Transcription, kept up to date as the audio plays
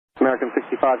American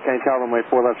 65, Kane Tower, runway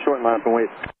 4 left short, line up and wait.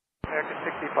 American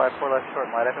 65, 4 left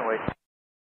short, line up and wait.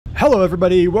 Hello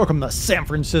everybody, welcome to San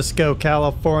Francisco,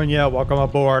 California. Welcome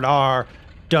aboard our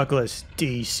Douglas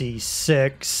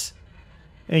DC-6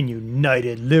 in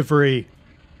United livery.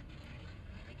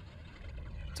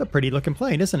 It's a pretty looking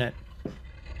plane, isn't it?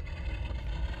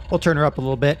 We'll turn her up a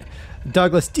little bit.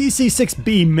 Douglas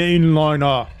DC-6B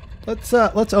mainliner.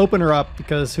 Let's open her up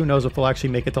because who knows if we'll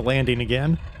actually make it to landing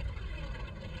again.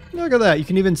 Look at that, you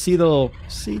can even see the little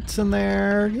seats in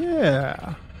there.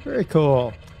 Yeah, very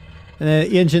cool. And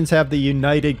the engines have the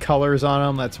United colors on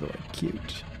them. That's really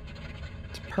cute.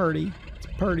 It's pretty. It's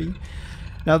pretty.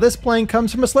 Now this plane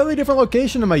comes from a slightly different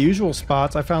location than my usual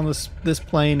spots. I found this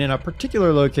plane in a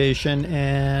particular location,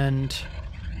 and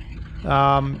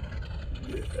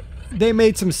they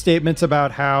made some statements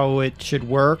about how it should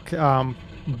work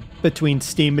between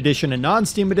Steam Edition and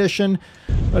non-Steam Edition.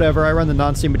 Whatever, I run the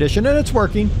non-Steam Edition, and it's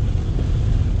working.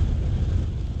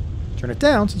 Turn it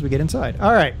down since we get inside.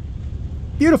 All right.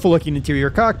 Beautiful looking interior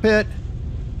cockpit.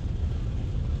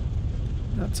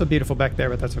 Not so beautiful back there,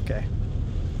 but that's okay.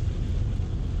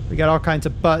 We got all kinds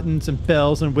of buttons and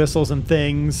bells and whistles and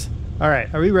things. All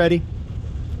right, are we ready?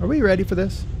 Are we ready for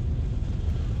this?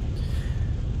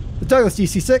 The Douglas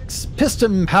DC-6,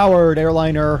 piston-powered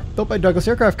airliner built by Douglas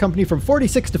Aircraft Company from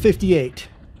 46 to 58.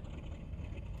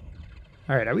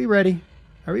 All right, are we ready?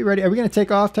 Are we ready? Are we going to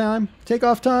take off time? Take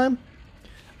off time?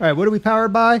 All right, what are we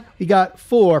powered by? We got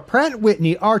 4 Pratt &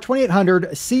 Whitney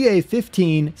R2800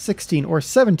 CA15, 16, or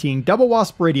 17 double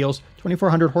wasp radials,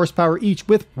 2400 horsepower each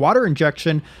with water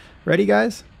injection. Ready,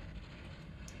 guys?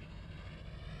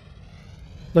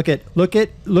 Look at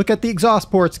the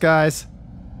exhaust ports, guys.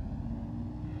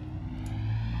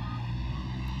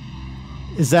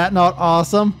 Is that not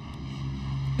awesome?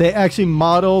 They actually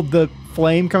modeled the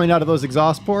flame coming out of those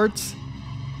exhaust ports.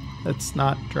 Let's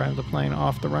not drive the plane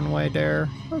off the runway there.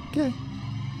 Okay.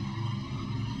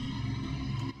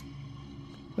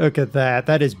 Look at that.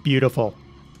 That is beautiful.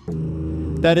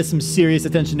 That is some serious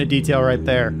attention to detail right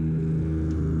there.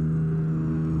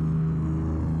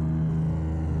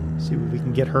 See if we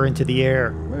can get her into the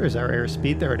air. Where is our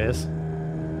airspeed? There it is.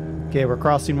 Okay, we're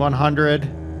crossing 100.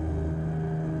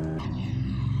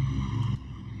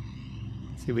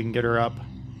 See if we can get her up.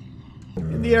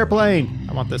 In the airplane.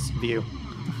 I want this view.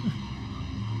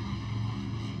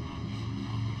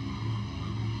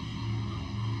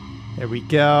 There we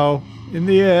go. In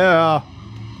the air.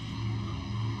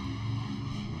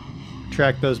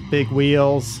 Track those big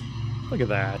wheels. Look at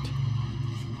that.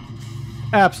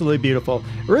 Absolutely beautiful.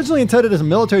 Originally intended as a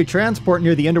military transport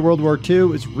near the end of World War II, it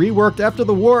was reworked after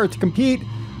the war to compete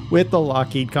with the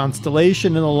Lockheed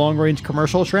Constellation in the long-range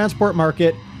commercial transport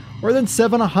market. More than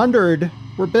 700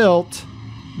 were built.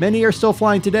 Many are still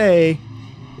flying today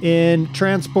in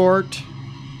transport,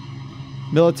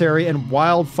 military, and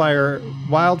wildfire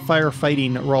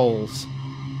fighting roles.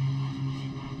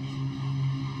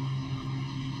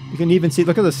 You can even see,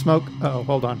 look at the smoke. Uh-oh,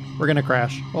 hold on. We're gonna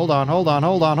crash. Hold on, hold on,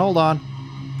 hold on, hold on.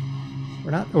 We're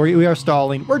not, we are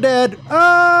stalling. We're dead.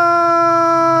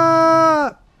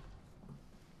 Ah!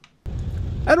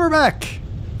 And we're back.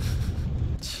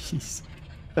 Jeez.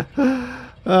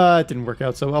 It didn't work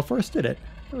out so well for us, did it?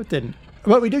 No, it didn't.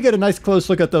 But we do get a nice close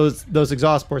look at those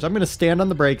exhaust ports. I'm gonna stand on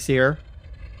the brakes here.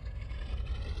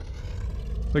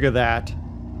 Look at that.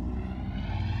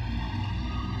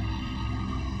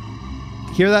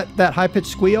 Hear that high-pitched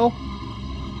squeal?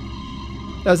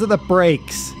 Those are the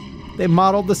brakes. They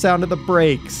modeled the sound of the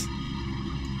brakes.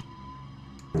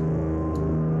 All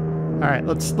right,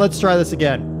 let's try this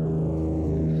again.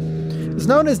 It's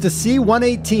known as the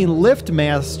C-118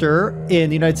 Liftmaster in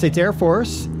the United States Air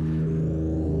Force,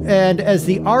 and as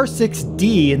the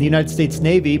R-6D in the United States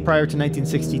Navy prior to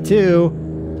 1962,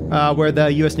 where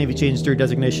the U.S. Navy changed their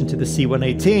designation to the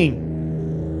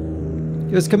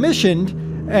C-118. It was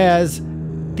commissioned as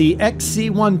the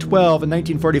XC-112 in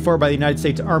 1944 by the United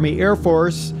States Army Air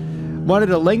Force, wanted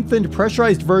a lengthened,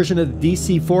 pressurized version of the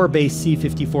DC-4-based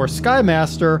C-54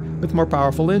 Skymaster with more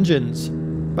powerful engines.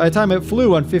 By the time it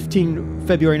flew on 15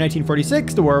 February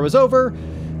 1946, the war was over,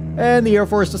 and the Air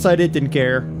Force decided it didn't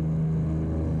care.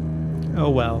 Oh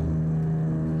well.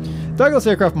 Douglas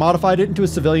Aircraft modified it into a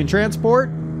civilian transport,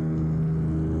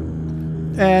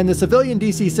 and the civilian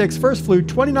DC-6 first flew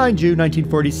 29 June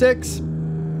 1946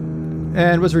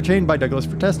 and was retained by Douglas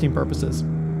for testing purposes.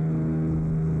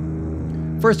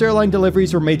 First airline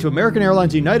deliveries were made to American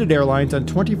Airlines and United Airlines on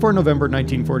 24 November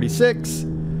 1946.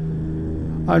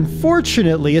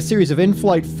 Unfortunately, a series of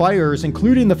in-flight fires,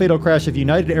 including the fatal crash of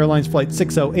United Airlines Flight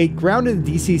 608, grounded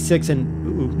the DC-6 in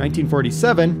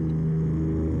 1947.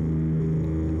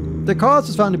 The cause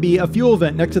was found to be a fuel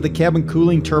vent next to the cabin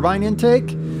cooling turbine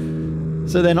intake.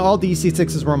 So then all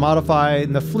DC-6s were modified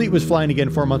and the fleet was flying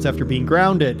again 4 months after being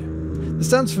grounded. This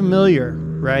sounds familiar,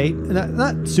 right?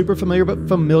 Not super familiar, but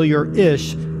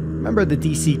familiar-ish. Remember the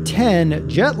DC-10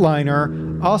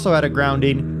 jetliner also had a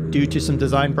grounding due to some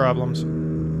design problems.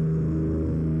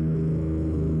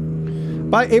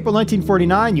 By April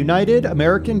 1949, United,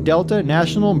 American, Delta,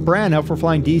 National, and Braniff were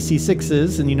flying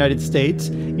DC-6s in the United States.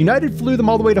 United flew them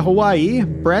all the way to Hawaii.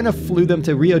 Braniff flew them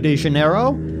to Rio de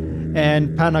Janeiro.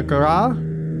 And Panagara,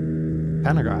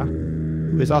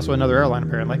 who is also another airline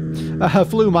apparently,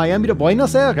 flew Miami to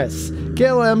Buenos Aires.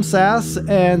 KLM, SAS,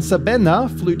 and Sabena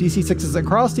flew DC-6s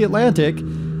across the Atlantic.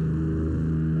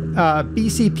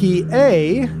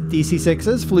 BCPA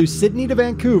DC-6s flew Sydney to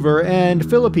Vancouver, and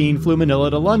Philippine flew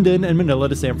Manila to London and Manila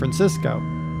to San Francisco.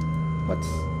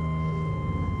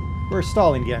 We're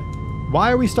stalling again.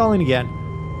 Why are we stalling again?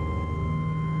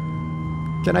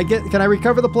 Can I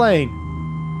recover the plane?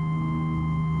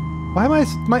 Why am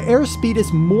my airspeed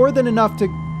is more than enough to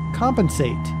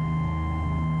compensate?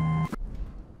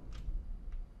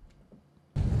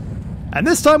 And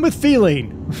this time with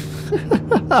feeling.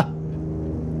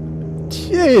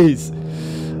 Jeez.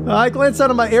 I glanced out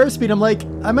at my airspeed. I'm like,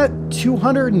 I'm at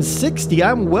 260.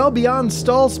 I'm well beyond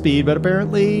stall speed, but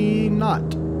apparently not.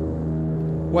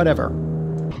 Whatever.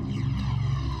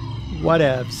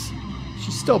 Whatevs.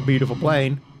 She's still a beautiful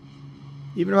plane.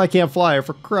 Even if I can't fly her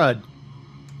for crud.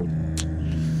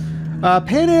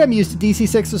 Pan Am used a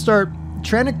DC-6 to start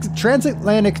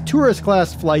transatlantic tourist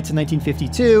class flights in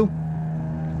 1952.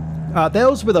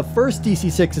 Those were the first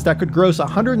DC-6s that could gross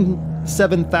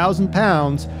 107,000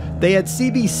 pounds. They had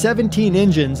CB-17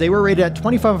 engines. They were rated at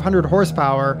 2,500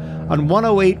 horsepower on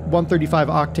 108 135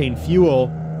 octane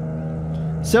fuel.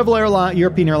 Several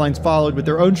European airlines followed with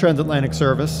their own transatlantic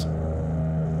service.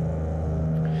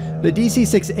 The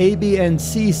DC-6 A, B, and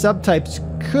C subtypes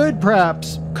could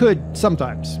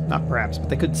sometimes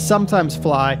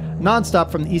fly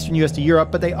nonstop from the eastern US to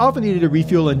Europe, but they often needed to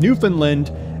refuel in Newfoundland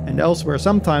and elsewhere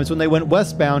sometimes when they went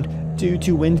westbound due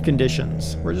to wind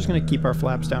conditions. We're just going to keep our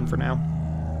flaps down for now.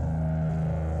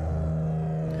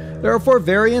 There are 4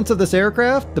 variants of this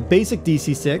aircraft. The basic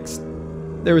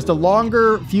DC-6. There is the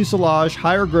longer fuselage,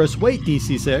 higher gross weight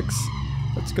DC-6.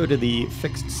 Let's go to the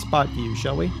fixed spot view,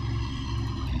 shall we?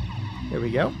 There we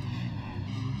go.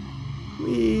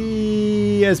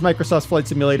 As Microsoft's Flight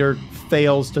Simulator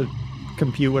fails to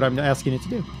compute what I'm asking it to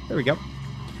do. There we go.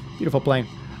 Beautiful plane.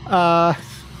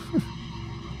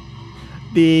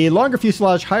 The longer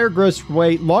fuselage, higher gross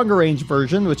weight, longer range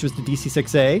version, which was the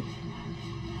DC-6A.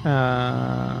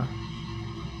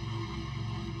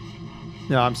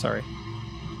 No, I'm sorry.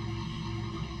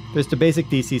 There's the basic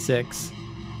DC-6.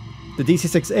 The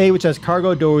DC-6A, which has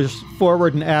cargo doors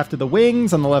forward and aft of the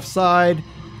wings on the left side.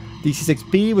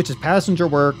 DC-6B, which is passenger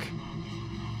work.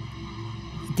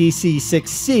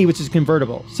 DC-6C, which is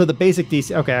convertible. So the basic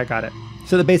DC... Okay, I got it.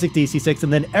 So the basic DC-6,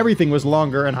 and then everything was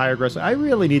longer and higher gross. I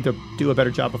really need to do a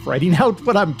better job of writing out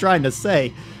what I'm trying to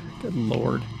say. Good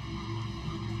Lord.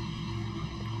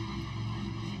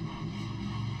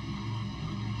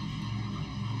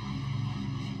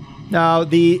 Now,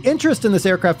 the interest in this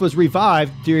aircraft was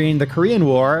revived during the Korean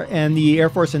War, and the Air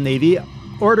Force and Navy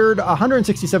ordered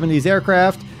 167 of these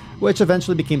aircraft, which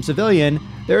eventually became civilian.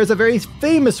 There is a very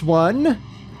famous one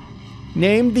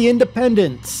named the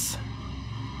Independence.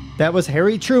 That was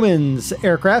Harry Truman's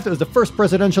aircraft. It was the first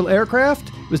presidential aircraft.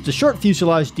 It was the short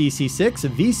fuselage DC-6,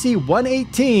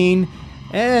 VC-118,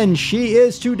 and she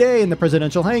is today in the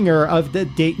presidential hangar of the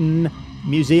Dayton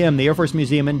Museum, the Air Force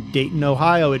Museum in Dayton,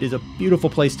 Ohio. It is a beautiful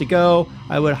place to go.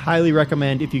 I would highly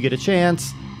recommend, if you get a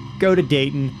chance, go to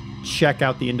Dayton, check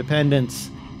out the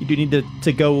Independence. You do need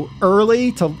to go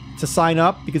early to sign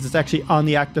up because it's actually on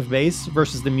the active base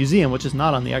versus the museum, which is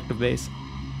not on the active base.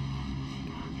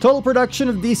 Total production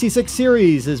of the DC-6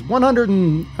 series is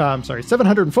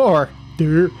 704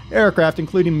 aircraft,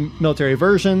 including military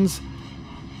versions.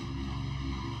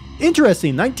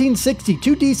 Interesting, 1960,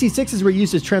 2 DC-6s were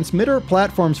used as transmitter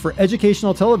platforms for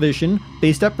educational television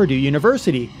based at Purdue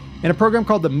University in a program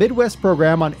called the Midwest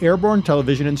Program on Airborne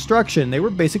Television Instruction. They were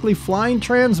basically flying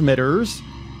transmitters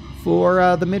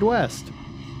for the Midwest.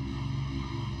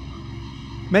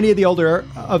 Many of the older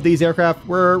of these aircraft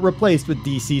were replaced with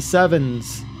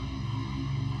DC-7s.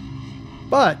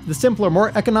 But the simpler,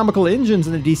 more economical engines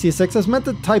in the DC-6 has meant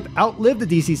the type outlived the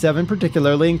DC-7,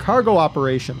 particularly in cargo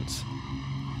operations.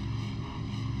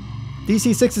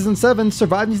 DC-6s and 7s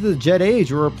survived into the jet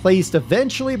age, were replaced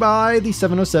eventually by the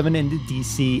 707 and the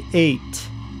DC-8.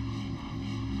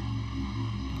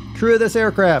 Crew of this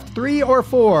aircraft, 3 or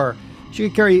 4. She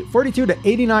could carry 42 to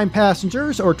 89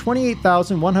 passengers, or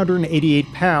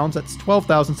 28,188 pounds. That's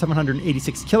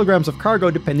 12,786 kilograms of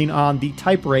cargo, depending on the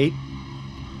type rate.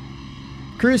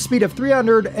 Cruise speed of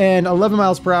 311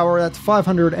 miles per hour. That's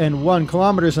 501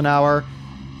 kilometers an hour.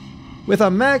 With a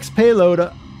max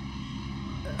payload,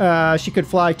 she could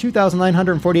fly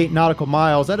 2,948 nautical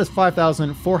miles. That is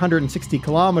 5,460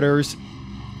 kilometers.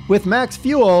 With max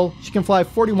fuel, she can fly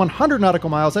 4,100 nautical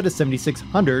miles. That is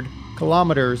 7,600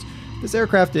 kilometers. This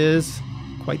aircraft is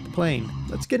quite the plane.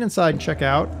 Let's get inside and check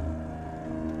out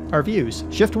our views.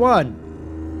 Shift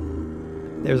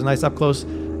 1. There's a nice up close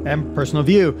and personal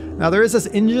view. Now there is this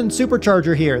engine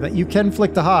supercharger here that you can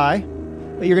flick to high,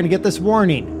 but you're going to get this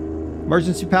warning.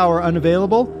 Emergency power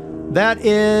unavailable. That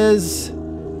is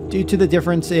due to the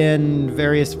difference in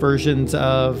various versions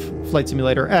of Flight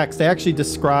Simulator X. They actually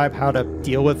describe how to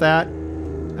deal with that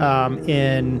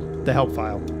in the help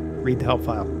file. Read the help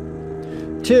file.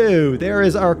 2, there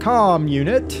is our comm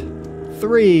unit.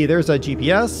 3, there's our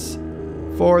GPS.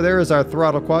 4, there is our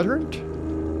throttle quadrant.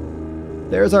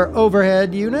 There's our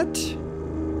overhead unit.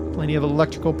 Plenty of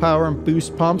electrical power and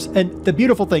boost pumps. And the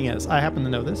beautiful thing is, I happen to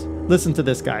know this. Listen to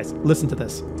this, guys. Listen to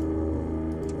this.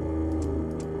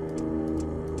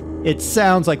 It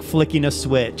sounds like flicking a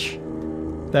switch.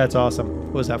 That's awesome.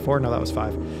 What was that 4? No, that was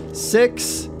 5.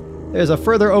 6, there's a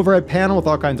further overhead panel with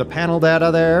all kinds of panel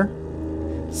data there.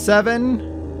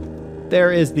 7,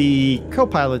 there is the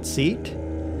co-pilot seat.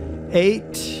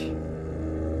 8,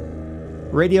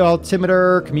 radio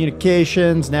altimeter,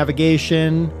 communications,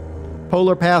 navigation,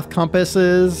 polar path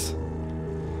compasses.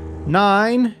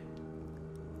 9,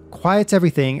 quiets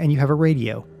everything and you have a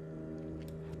radio.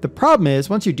 The problem is,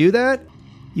 once you do that,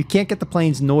 you can't get the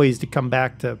plane's noise to come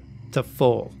back to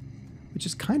full, which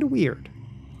is kind of weird,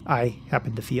 I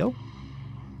happen to feel.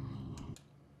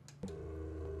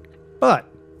 But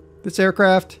this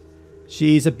aircraft,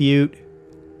 she's a beaut.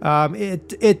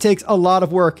 It takes a lot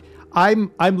of work.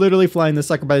 I'm literally flying this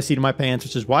sucker by the seat of my pants,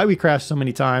 which is why we crashed so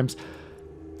many times.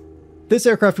 This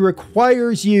aircraft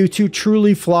requires you to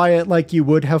truly fly it like you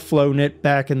would have flown it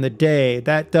back in the day.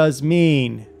 That does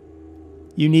mean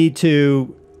you need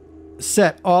to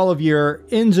set all of your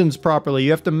engines properly.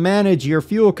 You have to manage your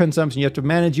fuel consumption. You have to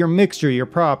manage your mixture, your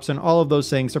props, and all of those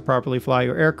things to properly fly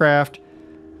your aircraft.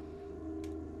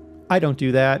 I don't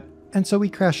do that, and so we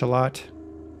crash a lot.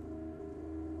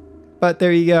 But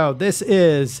there you go. This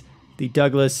is the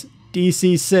Douglas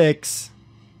DC-6.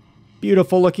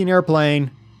 Beautiful looking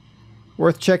airplane.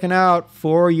 Worth checking out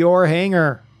for your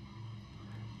hangar.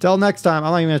 Till next time, I'm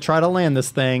not even going to try to land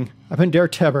this thing. I've been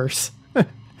DerTebbers.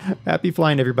 Happy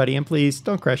flying, everybody, and please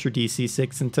don't crash your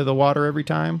DC-6 into the water every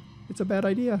time. It's a bad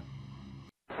idea.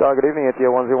 Good evening,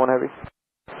 ATO 101 Heavy.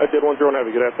 ATO 101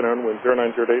 Heavy, good afternoon, wind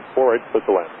 0908, 4 right, split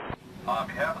to land. On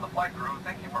behalf of the flight crew,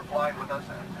 thank you for flying with us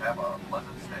and have a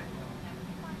pleasant stay.